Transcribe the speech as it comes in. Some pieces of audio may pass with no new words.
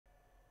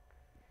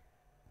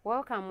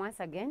Welcome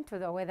once again to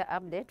the weather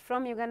update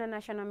from Uganda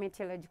National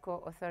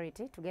Meteorological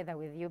Authority together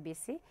with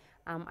UBC.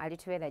 I'm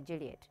Alitwela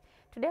Juliet.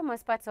 Today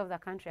most parts of the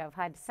country have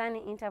had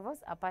sunny intervals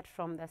apart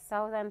from the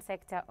southern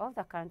sector of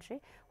the country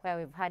where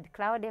we've had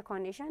cloudy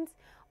conditions.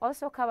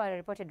 Also Kabale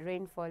reported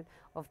rainfall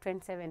of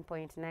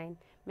 27.9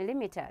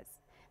 millimeters.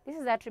 This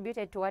is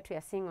attributed to what we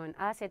are seeing on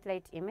our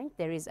satellite image.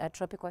 There is a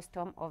tropical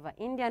storm over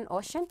Indian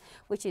Ocean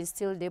which is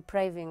still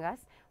depriving us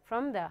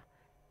from the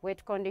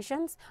wet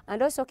conditions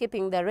and also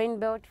keeping the rain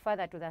belt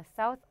further to the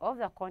south of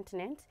the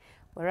continent,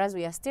 whereas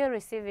we are still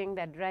receiving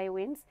the dry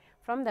winds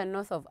from the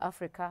north of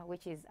Africa,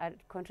 which is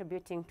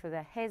contributing to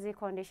the hazy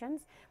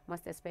conditions,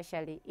 most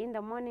especially in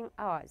the morning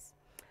hours.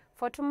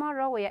 For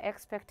tomorrow, we are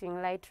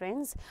expecting light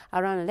rains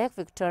around Lake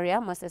Victoria,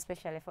 most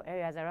especially for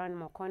areas around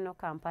Mukono,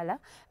 Kampala.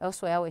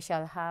 Elsewhere, we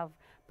shall have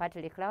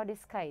partly cloudy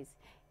skies.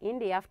 In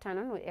the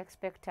afternoon, we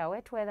expect a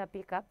wet weather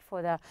pickup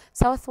for the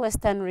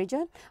southwestern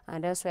region,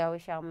 and elsewhere we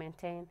shall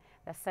maintain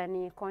the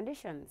sunny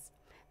conditions.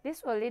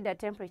 This will lead the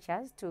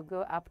temperatures to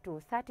go up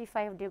to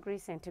 35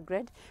 degrees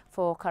centigrade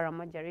for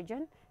Karamoja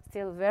region,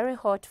 still very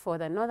hot for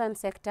the northern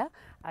sector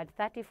at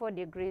 34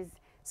 degrees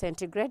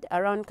centigrade,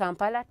 around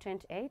Kampala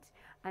 28,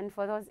 and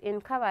for those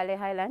in Kabale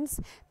Highlands,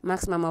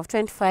 maximum of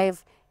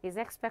 25 is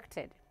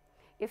expected.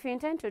 If you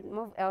intend to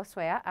move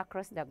elsewhere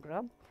across the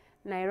globe,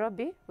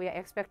 Nairobi, we are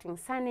expecting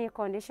sunny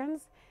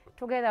conditions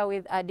together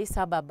with Addis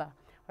Ababa,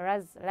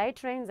 whereas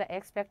light rains are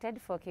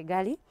expected for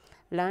Kigali,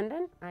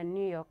 London, and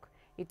New York.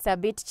 It's a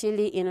bit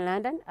chilly in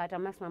London at a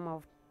maximum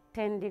of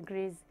 10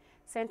 degrees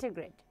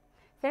centigrade.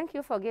 Thank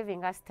you for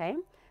giving us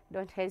time.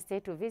 Don't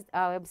hesitate to visit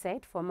our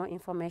website for more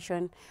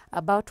information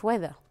about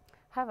weather.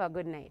 Have a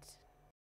good night.